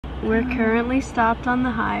We're currently stopped on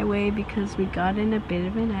the highway because we got in a bit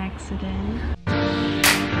of an accident.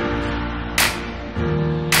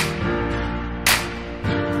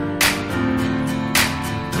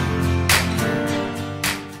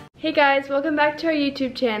 Hey guys, welcome back to our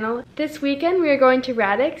YouTube channel. This weekend we are going to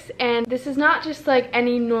Radix, and this is not just like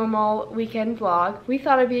any normal weekend vlog. We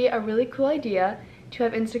thought it'd be a really cool idea to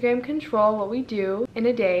have Instagram control what we do in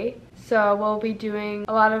a day. So we'll be doing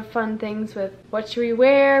a lot of fun things with what should we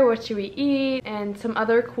wear, what should we eat, and some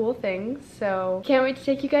other cool things. So can't wait to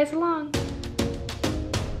take you guys along.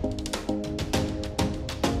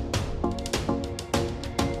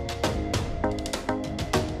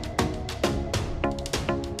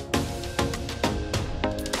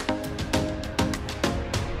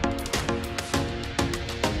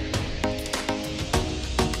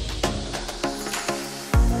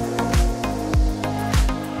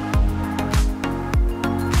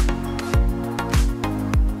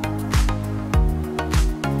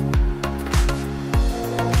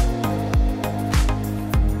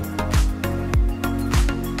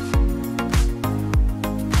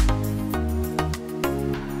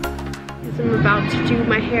 I'm about to do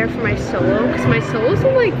my hair for my solo because my solo's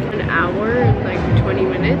in like an hour and like 20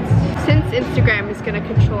 minutes. Since Instagram is going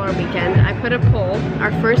to control our weekend, I put a poll,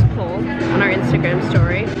 our first poll, on our Instagram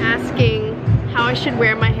story asking how I should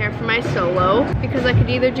wear my hair for my solo, because I could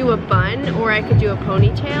either do a bun or I could do a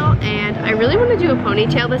ponytail, and I really want to do a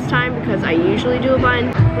ponytail this time because I usually do a bun.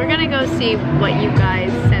 We're gonna go see what you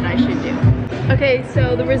guys said I should do. Okay,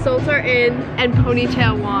 so the results are in and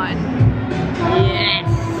ponytail won. Yes!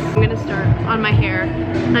 I'm gonna start on my hair,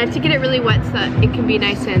 and I have to get it really wet so that it can be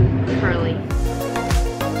nice and curly.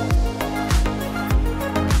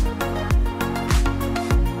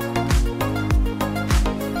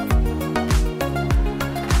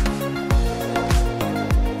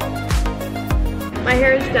 My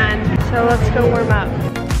hair is done, so let's go warm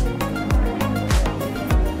up.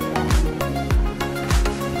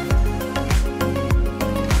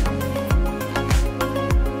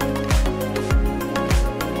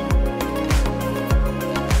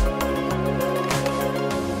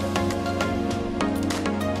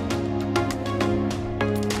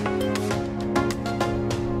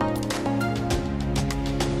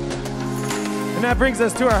 And that brings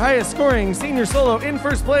us to our highest scoring senior solo in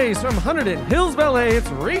first place from Hunterdon Hills Ballet. It's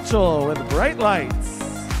Rachel with Bright Lights.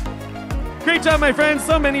 Great job, my friends.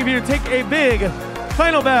 So many of you take a big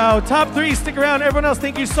final bow. Top 3, stick around. Everyone else,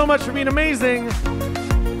 thank you so much for being amazing.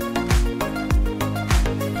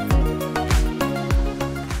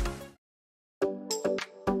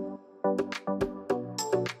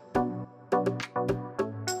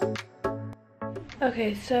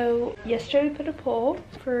 Okay, so yesterday we put a poll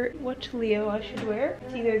for which Leo I should wear.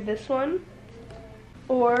 It's either this one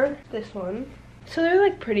or this one. So they're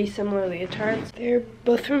like pretty similar leotards. They're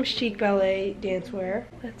both from Chic Ballet Dancewear.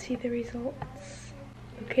 Let's see the results.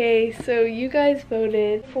 Okay, so you guys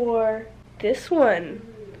voted for this one.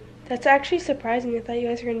 That's actually surprising. I thought you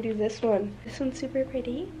guys were gonna do this one. This one's super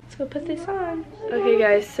pretty. Let's go put this on. Okay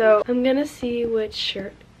guys, so I'm gonna see which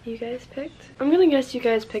shirt you guys picked. I'm gonna guess you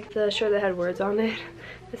guys picked the shirt that had words on it.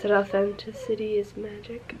 It said authenticity is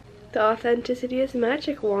magic. The authenticity is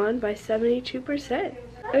magic won by 72%.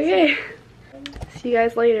 Okay, see you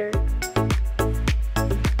guys later.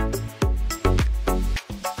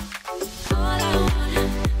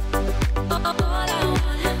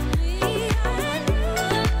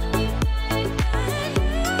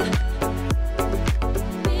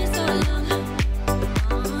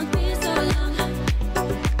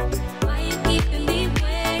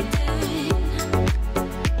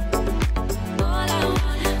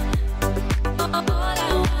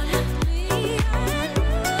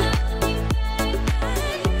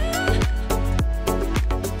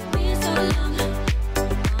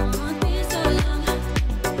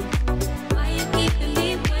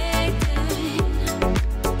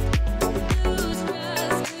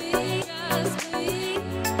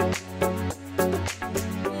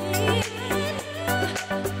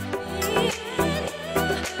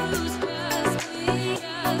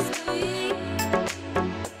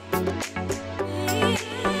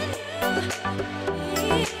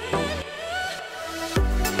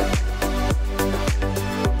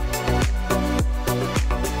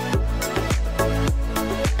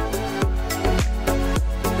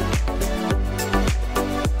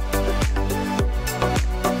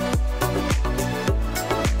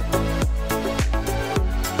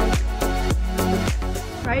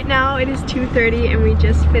 Right now it is 2:30 and we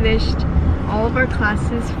just finished all of our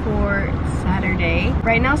classes for Saturday.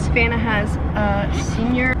 Right now Savannah has a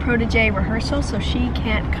senior protege rehearsal, so she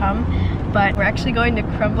can't come, but we're actually going to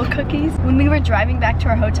Crumbl Cookies. When we were driving back to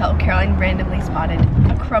our hotel, Caroline randomly spotted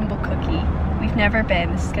a Crumbl cookie. We've never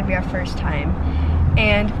been, this is gonna be our first time.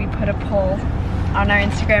 And we put a poll on our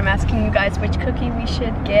Instagram asking you guys which cookie we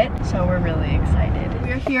should get, so we're really excited.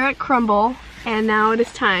 We're here at Crumbl, and now it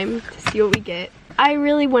is time to see what we get. I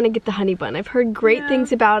really want to get the honey bun. I've heard great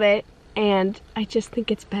things about it, and I just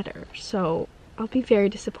think it's better. So I'll be very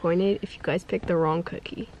disappointed if you guys pick the wrong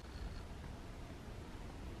cookie.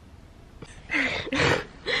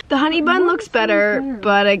 The honey bun looks better,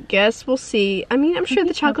 but I guess we'll see. I mean, I'm sure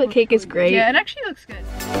the chocolate cake is great. Yeah, it actually looks good.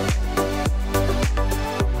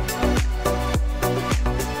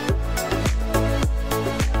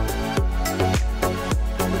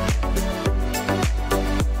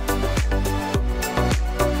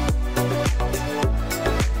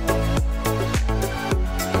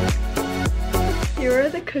 Here are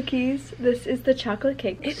the cookies. This is the chocolate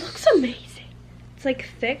cake. It looks amazing. It's like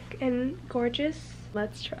thick and gorgeous.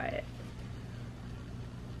 Let's try it.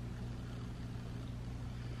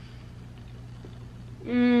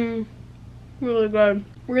 Really good.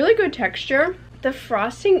 Really good texture. The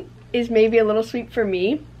frosting is maybe a little sweet for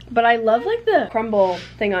me, but I love like the crumble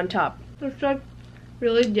thing on top. It's like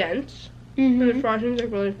really dense. And the frosting's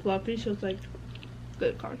like really fluffy, so it's like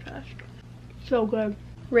good contrast. So good.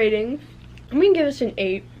 Ratings. I'm gonna give this an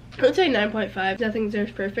 8. I would say 9.5. Nothing's there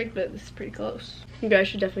perfect, but this is pretty close. You guys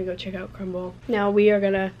should definitely go check out Crumbl. Now we are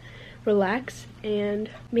gonna relax and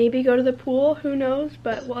maybe go to the pool, who knows,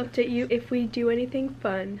 but we'll update you if we do anything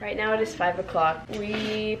fun. Right now it is 5 o'clock.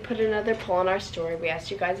 We put another poll on our story. We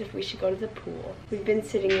asked you guys if we should go to the pool. We've been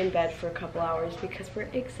sitting in bed for a couple hours because we're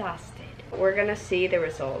exhausted. We're gonna see the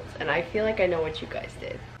results, and I feel like I know what you guys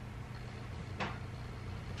did.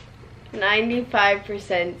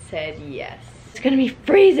 95% said yes. It's gonna be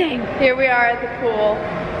freezing. Here we are at the pool.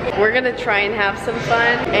 We're gonna try and have some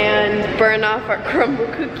fun and burn off our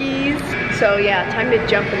Crumbl cookies. So yeah, time to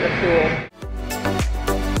jump in the pool.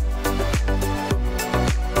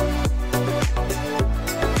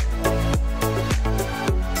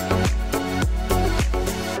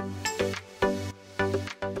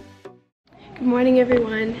 Good morning,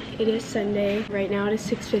 everyone. It is Sunday. Right now it is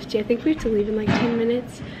 6:50. I think we have to leave in like 10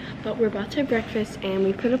 minutes, but we're about to have breakfast, and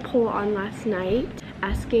we put a poll on last night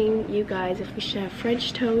asking you guys if we should have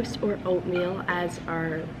French toast or oatmeal as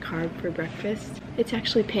our carb for breakfast. It's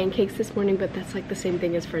actually pancakes this morning, but that's like the same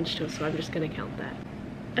thing as French toast, so I'm just gonna count that.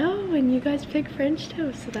 Oh, and you guys picked French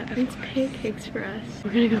toast, so that means pancakes for us.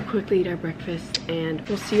 We're gonna go quickly eat our breakfast, and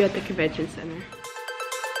we'll see you at the convention center.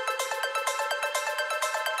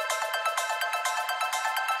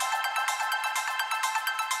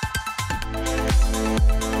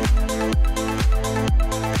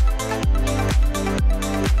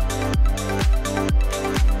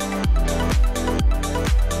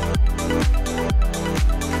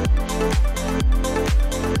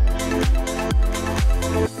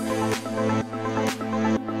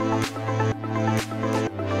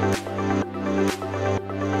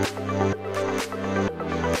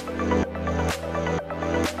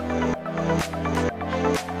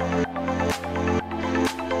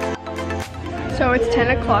 So it's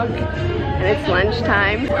 10 o'clock and it's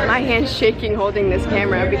lunchtime. My hand's shaking holding this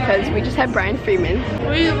camera because we just had Brian Freeman.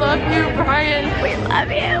 We love you, Brian. We love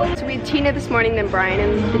you. So we had Tina this morning, then Brian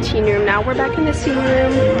in the teen room. Now we're back in the senior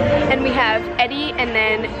room, and we have Eddie and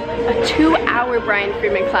then a 2-hour Brian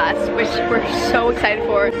Freeman class, which we're so excited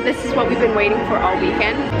for. This is what we've been waiting for all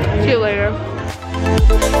weekend. See you later.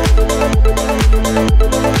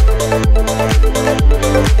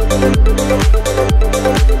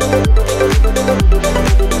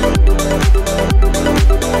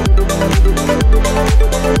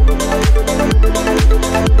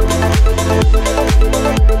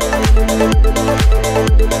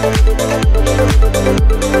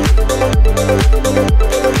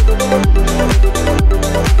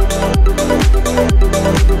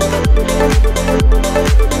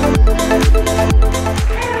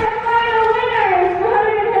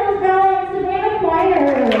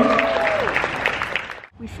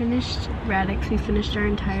 Radix, we finished our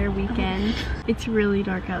entire weekend. It's really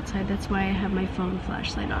dark outside, that's why I have my phone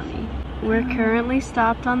flashlight on me. We're currently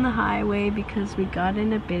stopped on the highway because we got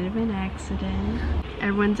in a bit of an accident.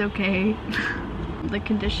 Everyone's okay. The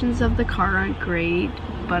conditions of the car aren't great,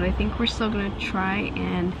 but I think we're still gonna try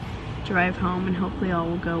and drive home and hopefully all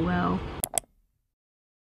will go well.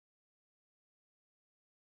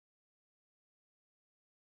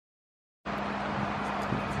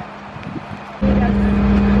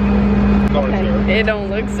 Okay, it don't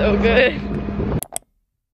look so good.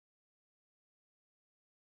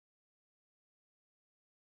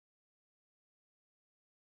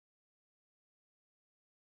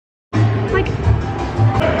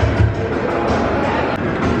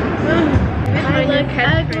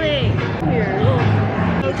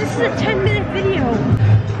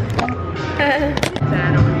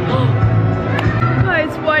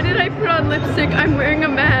 I put on lipstick, I'm wearing a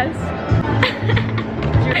mask.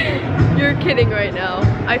 You're kidding right now.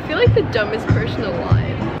 I feel like the dumbest person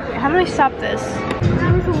alive. Wait, how do I stop this?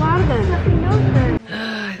 There was a lot of them.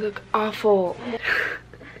 I look awful.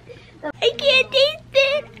 I can't taste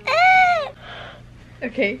it.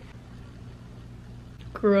 Okay.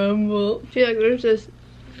 Crumbl. See, like there's this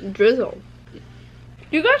drizzle. Do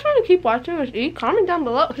you guys want to keep watching us eat? Comment down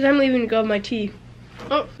below. Because I'm leaving to go with my tea.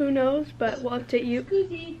 Oh, who knows? But we'll update you.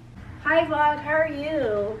 Hi vlog, how are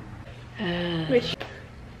you?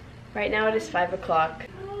 Right now it is 5 o'clock.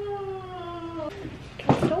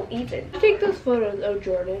 It's so even. Take those photos, oh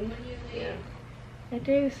Jordan. Yeah. That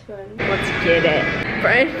day was fun. Let's get it.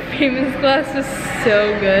 Brian Famous class was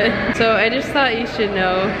so good. So I just thought you should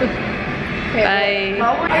know. Okay, Bye.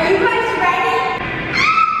 Are you guys ready?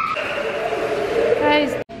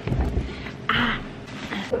 Guys.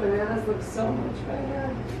 The bananas look so much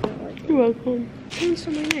better. You're welcome. Thanks for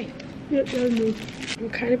my knife. Yep, that was me. I'm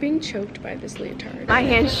kind of being choked by this leotard. My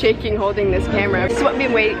hand's shaking holding this camera. This is what we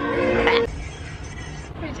wait.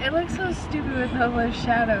 It looks so stupid with all those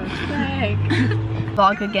shadows. Dang.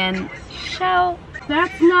 Vlog again. Shell.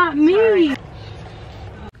 That's not me.